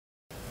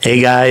Hey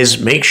guys,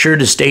 make sure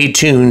to stay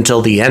tuned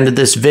till the end of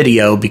this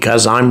video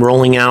because I'm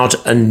rolling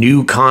out a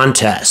new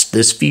contest.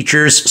 This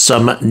features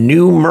some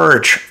new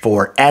merch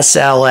for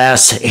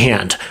SLS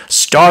and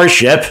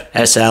Starship,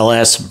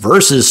 SLS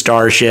versus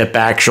Starship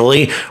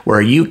actually,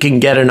 where you can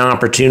get an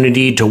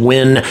opportunity to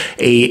win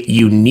a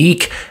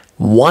unique,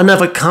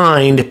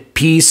 one-of-a-kind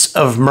piece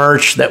of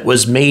merch that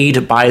was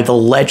made by the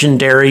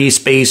legendary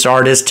space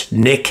artist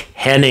Nick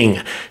Henning.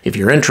 If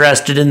you're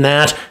interested in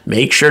that,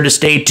 make sure to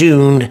stay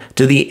tuned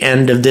to the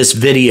end of this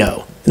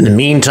video. In the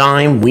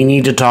meantime, we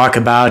need to talk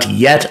about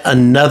yet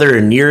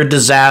another near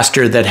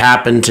disaster that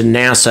happened to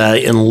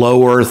NASA in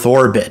low Earth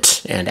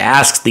orbit and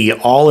ask the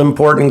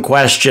all-important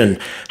question,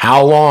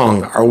 how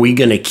long are we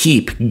going to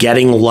keep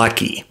getting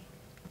lucky?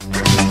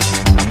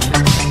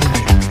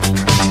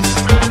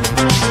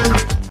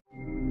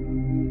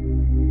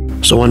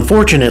 So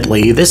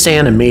unfortunately, this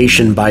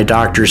animation by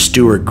Dr.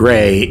 Stuart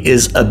Gray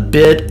is a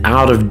bit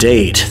out of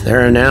date.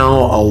 There are now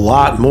a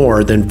lot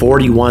more than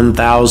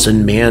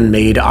 41,000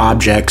 man-made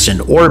objects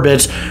in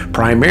orbit,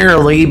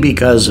 primarily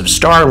because of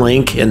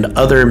Starlink and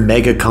other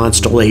mega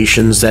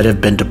constellations that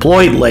have been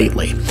deployed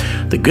lately.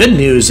 The good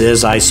news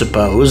is, I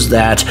suppose,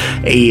 that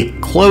a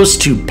close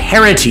to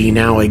parity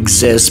now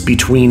exists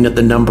between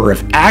the number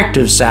of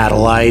active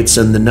satellites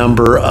and the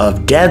number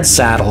of dead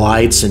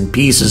satellites and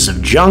pieces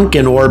of junk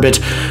in orbit,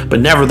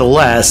 but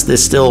nevertheless,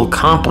 this still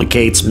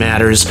complicates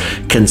matters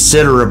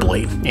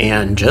considerably.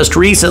 And just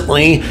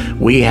recently,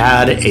 we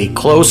had a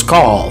close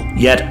call,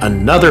 yet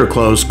another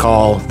close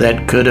call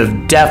that could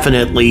have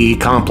definitely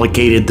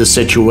complicated the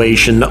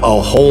situation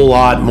a whole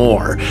lot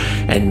more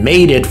and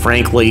made it,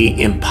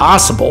 frankly,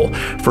 impossible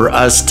for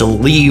us to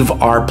leave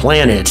our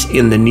planet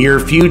in the near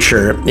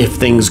future if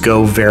things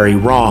go very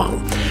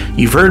wrong.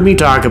 You've heard me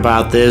talk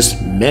about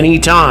this many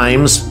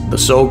times, the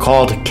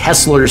so-called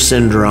Kessler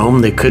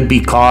Syndrome that could be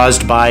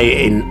caused by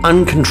an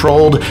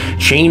uncontrolled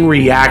chain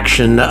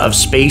reaction of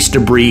space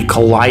debris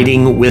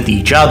colliding with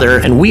each other,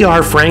 and we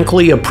are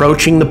frankly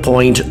approaching the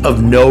point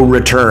of no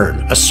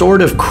return, a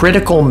sort of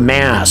critical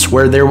mass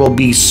where there will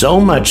be so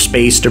much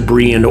space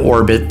debris in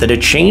orbit that a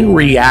chain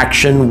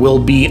reaction will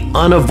be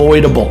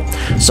unavoidable.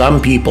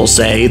 Some people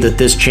say that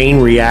this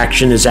chain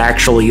reaction is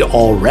actually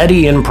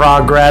already in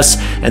progress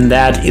and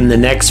that in the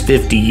next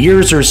 50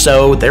 years or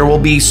so there will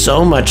be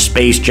so much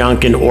space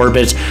junk in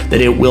orbit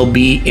that it will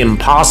be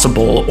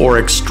impossible or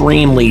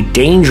extremely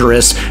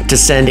dangerous to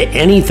send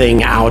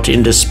anything out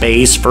into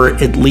space for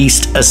at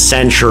least a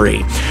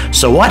century.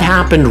 So what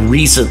happened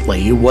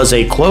recently was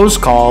a close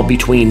call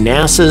between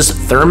NASA's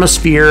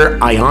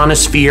thermosphere,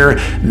 ionosphere,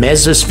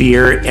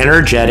 mesosphere,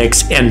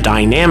 energetics, and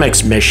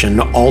dynamics mission,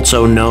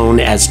 also known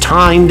as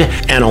TIMED,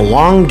 and a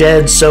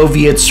long-dead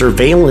Soviet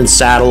surveillance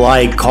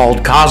satellite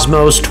called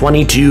Cosmos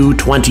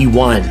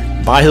 2221.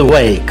 By the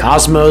way,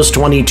 Cosmos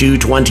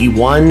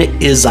 2221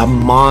 is a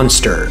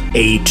monster,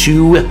 a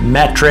 2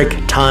 metric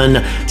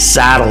ton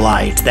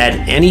satellite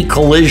that any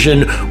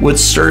collision would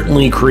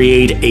certainly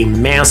create a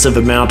massive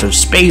amount of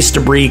space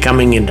debris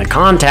coming into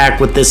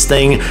contact with this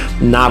thing.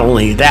 Not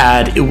only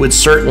that, it would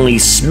certainly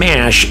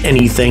smash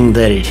anything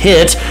that it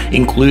hit,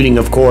 including,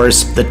 of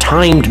course, the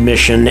timed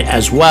mission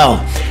as well.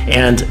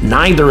 And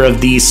neither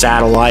of these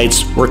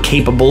satellites were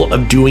capable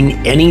of doing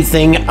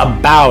anything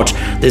about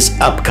this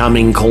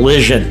upcoming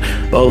collision.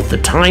 Both the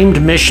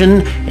timed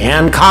mission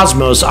and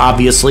Cosmos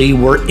obviously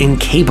were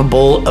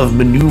incapable of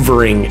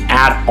maneuvering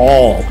at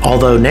all.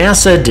 Although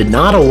NASA did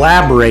not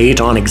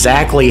elaborate on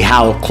exactly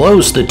how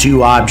close the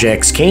two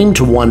objects came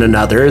to one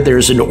another,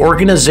 there's an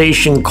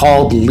organization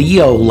called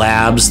LEO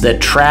Labs that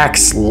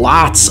tracks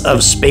lots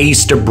of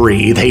space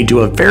debris. They do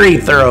a very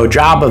thorough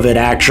job of it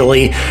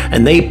actually,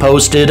 and they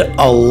posted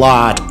a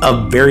lot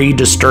of very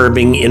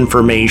disturbing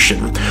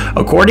information.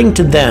 According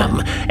to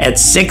them, at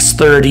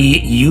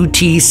 6:30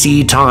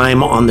 UTC time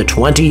on the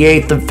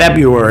 28th of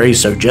February,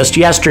 so just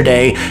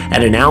yesterday,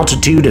 at an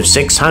altitude of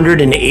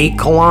 608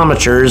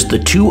 kilometers, the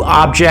two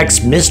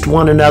objects missed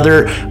one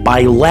another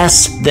by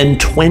less than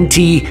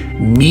 20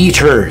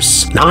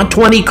 meters. Not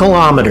 20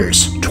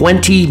 kilometers,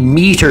 20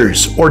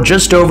 meters, or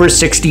just over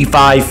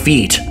 65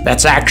 feet.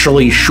 That's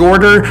actually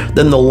shorter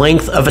than the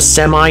length of a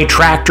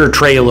semi-tractor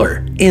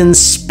trailer. In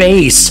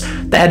space,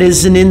 that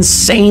is an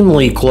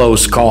insanely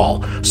close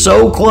call.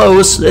 So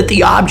close that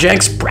the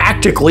objects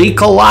practically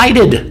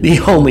collided. The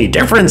only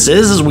difference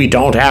is we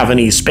don't have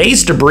any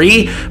space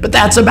debris, but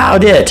that's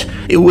about it.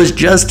 It was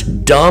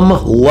just dumb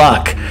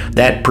luck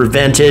that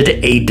prevented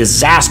a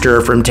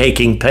disaster from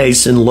taking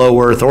place in low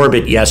Earth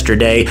orbit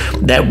yesterday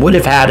that would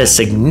have had a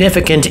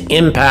significant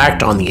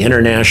impact on the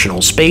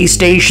International Space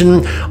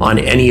Station, on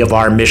any of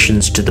our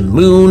missions to the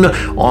moon,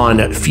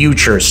 on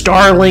future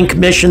Starlink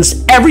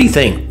missions.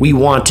 Everything we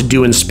want to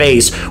do in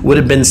space would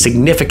have been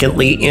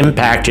significantly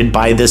impacted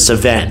by this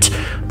event.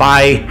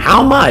 By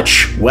how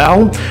much?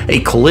 Well,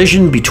 a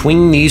collision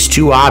between these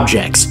two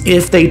objects,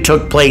 if they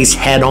took place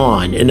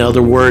head-on, in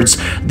other words,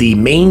 the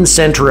main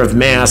center of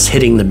mass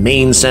hitting the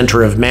main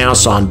center of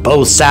mass on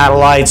both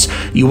satellites,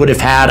 you would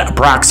have had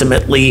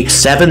approximately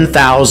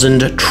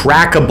 7,000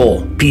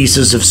 trackable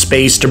pieces of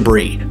space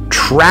debris.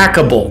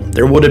 trackable.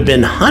 There would have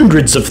been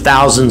hundreds of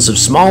thousands of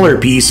smaller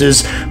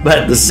pieces,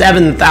 but the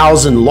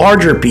 7,000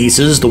 larger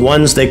pieces, the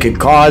ones that could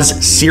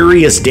cause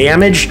serious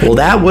damage, well,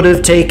 that would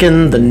have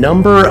taken the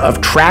number of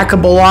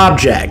trackable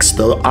objects,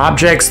 the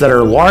objects that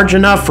are large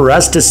enough for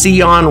us to see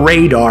on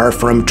radar,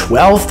 from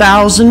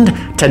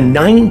 12,000 to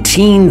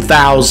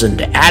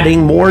 19,000,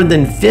 adding more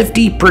than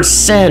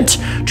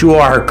 50% to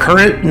our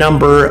current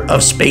number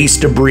of space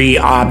debris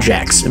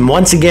objects. And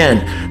once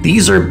again,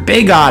 these are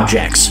big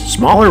objects.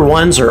 Smaller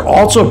ones are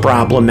also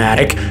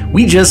problematic.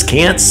 We just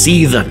can't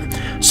see them.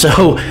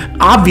 So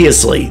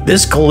obviously,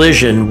 this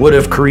collision would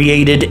have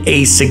created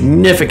a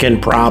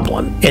significant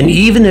problem. And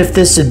even if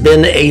this had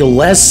been a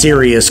less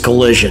serious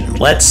collision,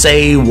 let's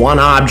say one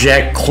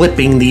object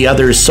clipping the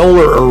other's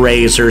solar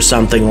arrays or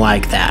something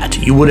like that,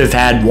 you would have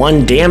had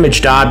one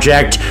damaged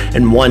object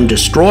and one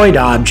destroyed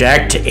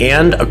object,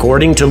 and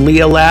according to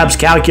Lea Lab's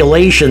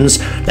calculations,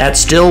 that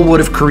still would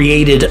have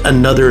created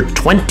another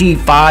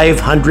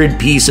 2,500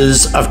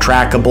 pieces of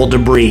trackable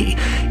debris,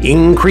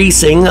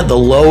 increasing the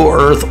low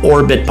Earth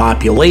orbit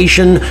population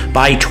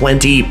by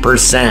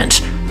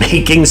 20%,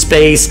 making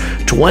space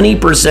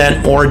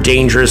 20% more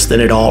dangerous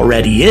than it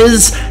already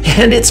is,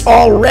 and it's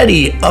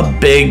already a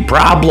big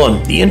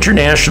problem. The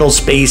International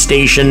Space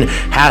Station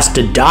has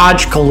to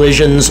dodge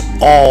collisions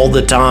all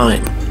the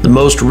time. The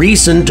most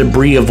recent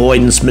debris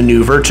avoidance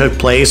maneuver took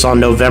place on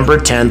November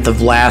 10th of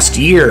last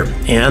year,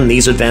 and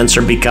these events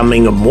are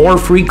becoming more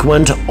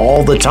frequent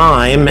all the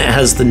time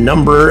as the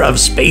number of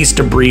space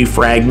debris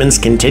fragments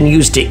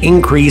continues to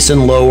increase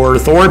in low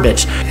Earth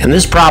orbit. And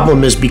this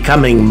problem is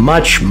becoming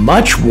much,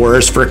 much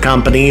worse for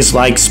companies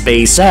like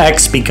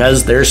SpaceX,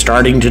 because they're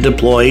starting to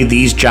deploy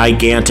these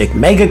gigantic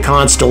mega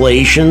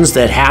constellations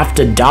that have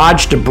to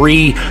dodge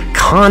debris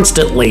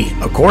constantly.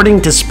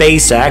 According to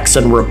SpaceX,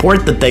 and a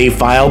report that they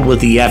filed with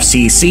the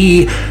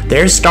FCC,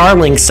 their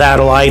Starlink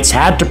satellites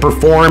had to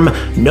perform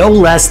no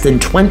less than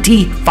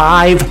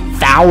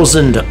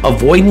 25,000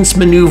 avoidance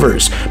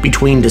maneuvers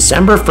between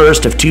December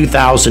 1st of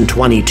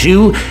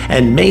 2022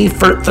 and May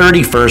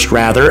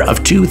 31st,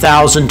 of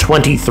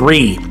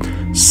 2023.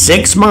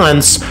 6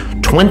 months,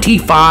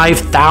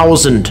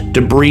 25,000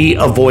 debris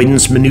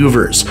avoidance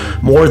maneuvers.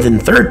 More than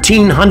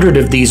 1,300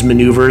 of these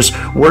maneuvers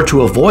were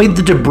to avoid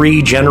the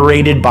debris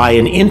generated by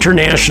an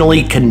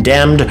internationally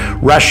condemned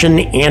Russian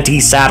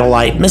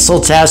anti-satellite missile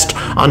test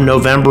on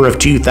November of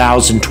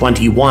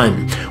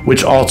 2021,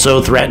 which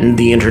also threatened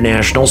the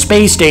International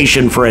Space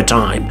Station for a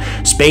time.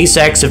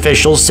 SpaceX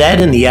officials said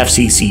in the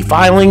FCC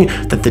filing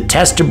that the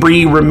test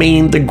debris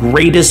remained the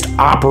greatest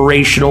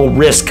operational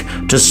risk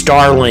to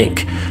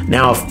Starlink.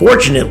 Now,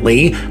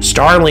 fortunately,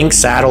 Starlink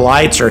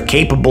satellites are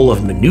capable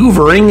of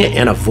maneuvering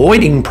and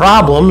avoiding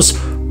problems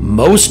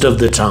most of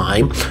the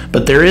time,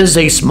 but there is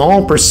a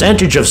small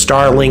percentage of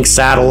Starlink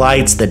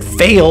satellites that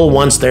fail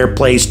once they're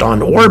placed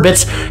on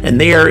orbit, and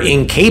they are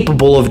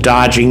incapable of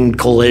dodging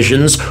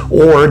collisions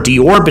or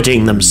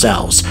deorbiting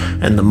themselves.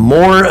 And the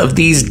more of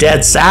these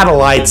dead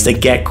satellites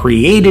that get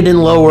created in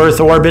low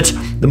Earth orbit,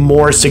 the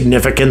more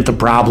significant the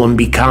problem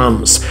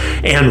becomes.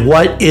 And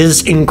what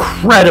is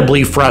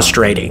incredibly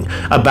frustrating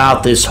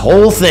about this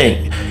whole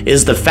thing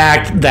is the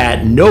fact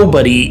that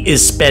nobody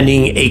is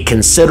spending a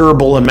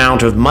considerable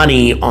amount of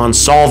money on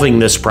solving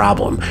this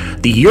problem.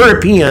 The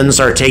Europeans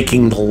are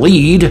taking the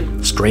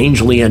lead,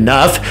 strangely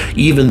enough,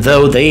 even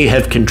though they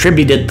have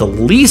contributed the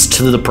least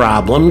to the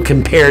problem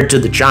compared to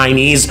the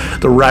Chinese,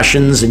 the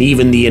Russians, and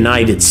even the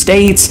United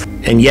States.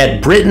 And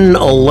yet Britain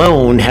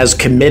alone has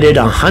committed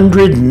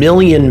 £100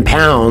 million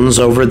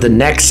over the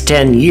next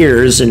 10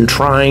 years in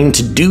trying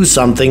to do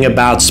something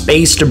about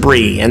space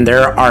debris. And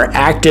there are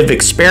active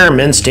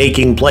experiments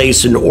taking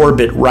place in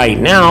orbit right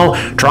now,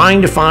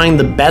 trying to find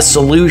the best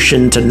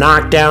solution to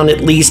knock down at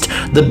least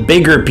the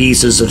bigger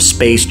pieces of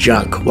space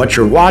junk. What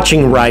you're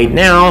watching right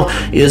now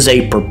is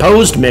a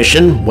proposed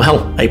mission,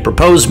 a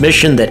proposed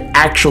mission that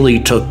actually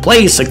took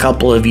place a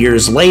couple of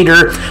years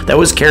later, that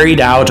was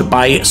carried out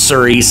by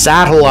Surrey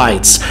Satellites.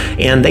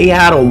 And they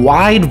had a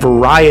wide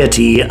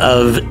variety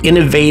of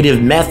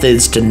innovative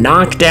methods to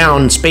knock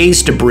down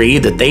space debris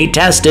that they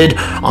tested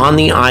on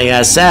the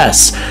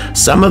ISS.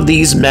 Some of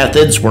these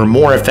methods were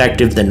more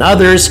effective than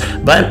others,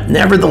 but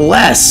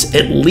nevertheless,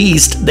 at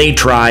least they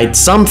tried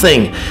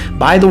something.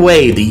 By the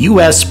way, the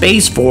US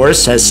Space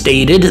Force has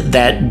stated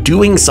that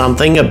doing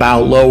something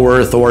about low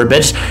Earth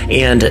orbit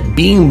and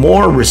being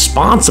more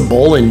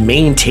responsible in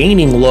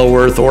maintaining low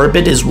Earth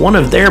orbit is one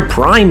of their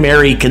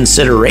primary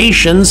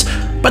considerations,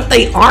 but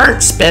they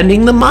aren't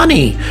spending the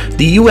money.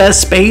 The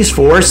US Space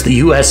Force, the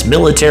US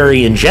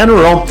military in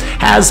general,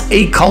 has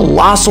a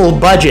colossal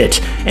budget,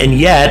 and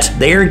yet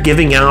they're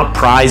giving out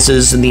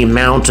prizes in the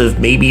amount of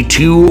maybe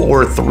 $2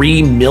 or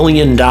 $3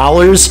 million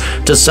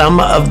to some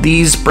of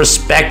these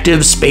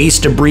prospective space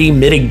debris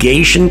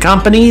mitigation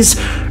companies.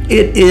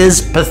 it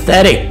is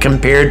pathetic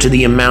compared to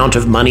the amount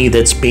of money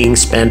that's being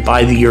spent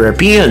by the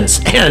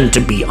Europeans. And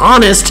to be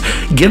honest,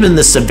 given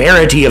the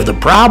severity of the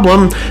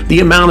problem,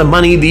 the amount of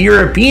money the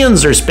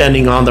Europeans are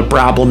spending on the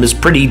problem is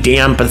pretty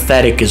damn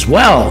pathetic as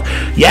well.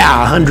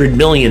 Yeah, £100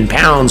 million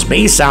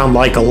may sound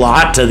like a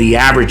lot to the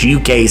average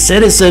UK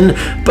citizen,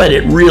 but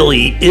it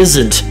really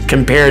isn't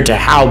compared to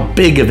how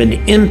big of an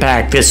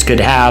impact this could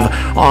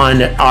have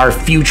on our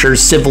future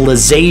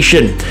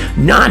civilization,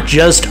 not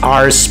just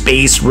our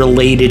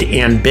space-related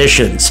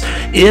ambitions.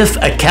 If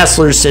a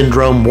Kessler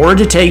Syndrome were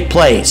to take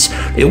place,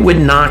 it would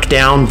knock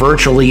down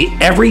virtually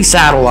every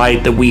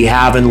satellite that we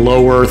have in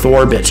low Earth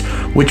orbit,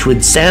 which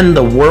would send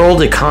the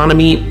world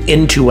economy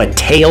into a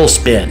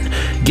tailspin.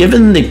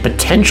 Given the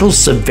potential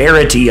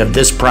severity of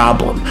this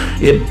problem,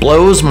 it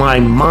blows my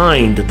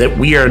mind that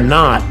we are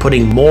not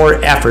putting more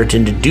effort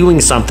into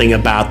doing something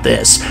about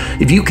this.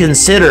 If you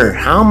consider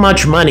how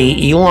much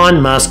money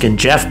Elon Musk and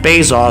Jeff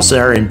Bezos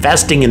are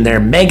investing in their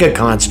mega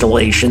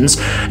constellations,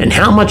 and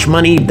how much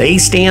money they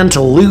stand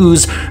to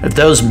lose if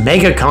those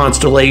mega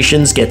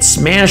constellations get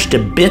smashed to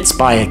bits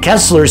by a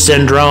Kessler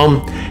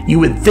Syndrome, you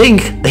would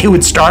think they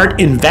would start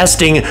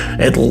investing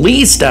at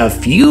least a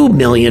few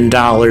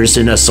 $1,000,000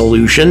 in a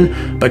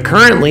solution, but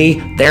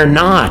currently they're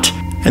not.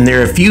 And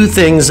there are a few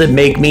things that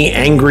make me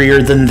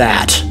angrier than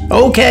that.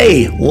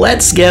 Okay,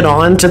 let's get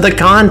on to the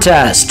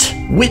contest.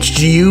 Which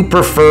do you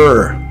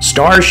prefer,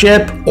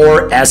 Starship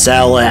or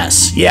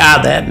SLS?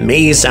 Yeah, that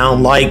may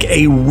sound like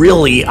a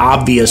really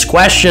obvious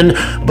question,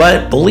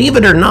 but believe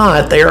it or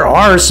not, there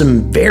are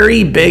some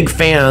very big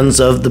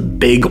fans of the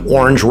big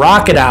orange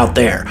rocket out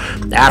there.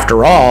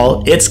 After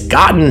all, it's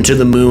gotten to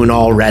the moon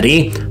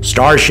already.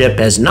 Starship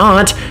has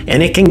not,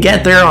 and it can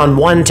get there on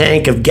one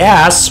tank of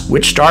gas,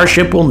 which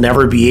Starship will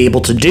never be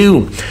able to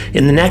do.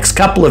 In the next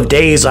couple of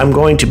days, I'm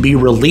going to be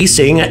releasing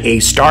a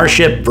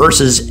Starship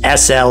versus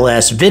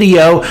SLS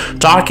video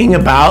talking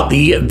about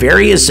the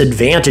various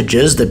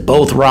advantages that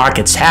both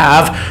rockets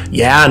have.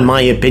 Yeah, in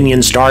my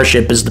opinion,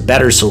 Starship is the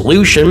better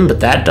solution, but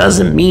that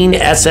doesn't mean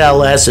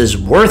SLS is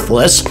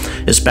worthless,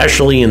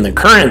 especially in the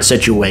current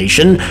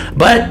situation.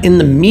 But in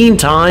the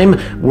meantime,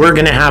 we're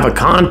going to have a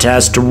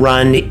contest to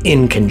run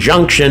in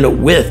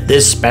conjunction with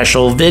this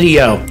special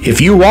video. If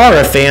you are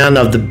a fan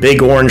of the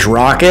big orange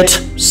rocket,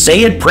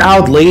 say it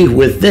proudly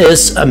with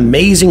this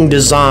amazing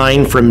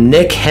design from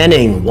Nick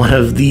Henning, one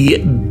of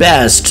the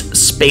best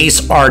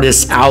space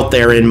artists out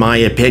there in my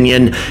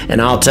opinion. And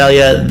I'll tell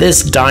you,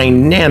 this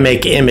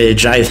dynamic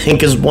image I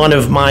think is one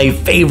of my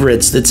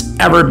favorites that's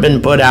ever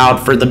been put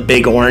out for the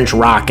big orange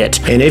rocket.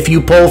 And if you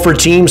pull for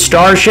Team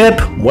Starship,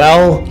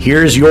 well,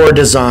 here's your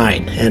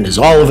design. And as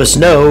all of us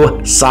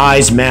know,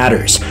 size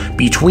matters.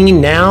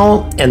 Between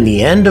now and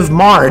the end of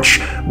March,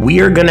 we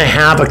are going to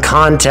have a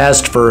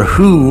contest for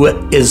who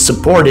is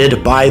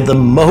supported by the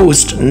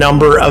most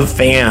number of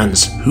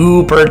fans,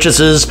 who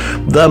purchases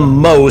the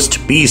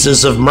most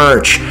pieces of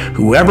merch.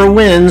 Whoever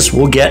wins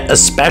will get a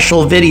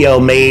special video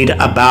made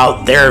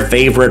about their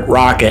favorite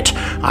rocket,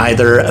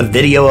 either a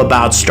video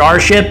about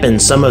Starship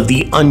and some of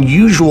the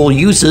unusual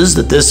uses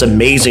that this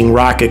amazing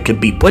rocket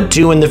could be put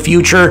to in the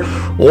future,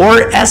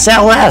 or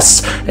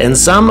SLS and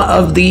some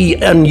of the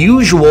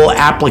unusual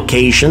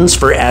applications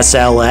for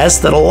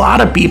SLS that a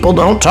lot of people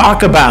don't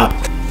talk about.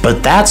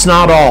 But that's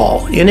not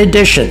all. In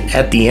addition,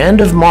 at the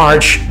end of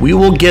March, we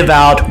will give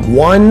out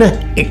one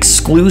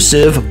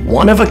exclusive,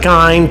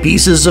 one-of-a-kind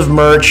pieces of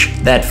merch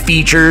that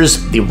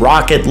features the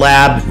Rocket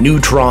Lab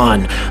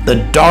Neutron,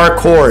 the dark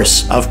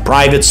horse of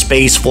private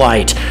space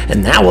flight.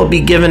 And that will be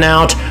given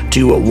out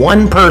to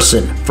one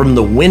person from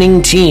the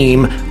winning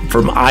team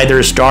from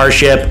either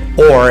Starship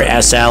or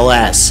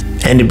SLS.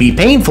 And to be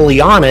painfully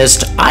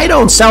honest, I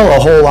don't sell a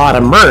whole lot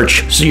of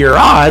merch, so your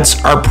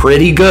odds are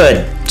pretty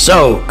good.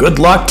 So, good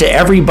luck to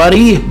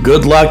everybody,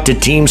 good luck to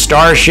Team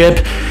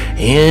Starship,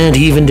 and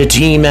even to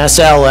Team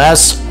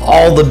SLS.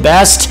 All the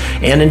best,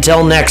 and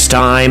until next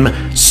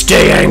time,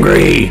 stay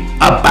angry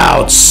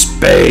about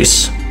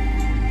space.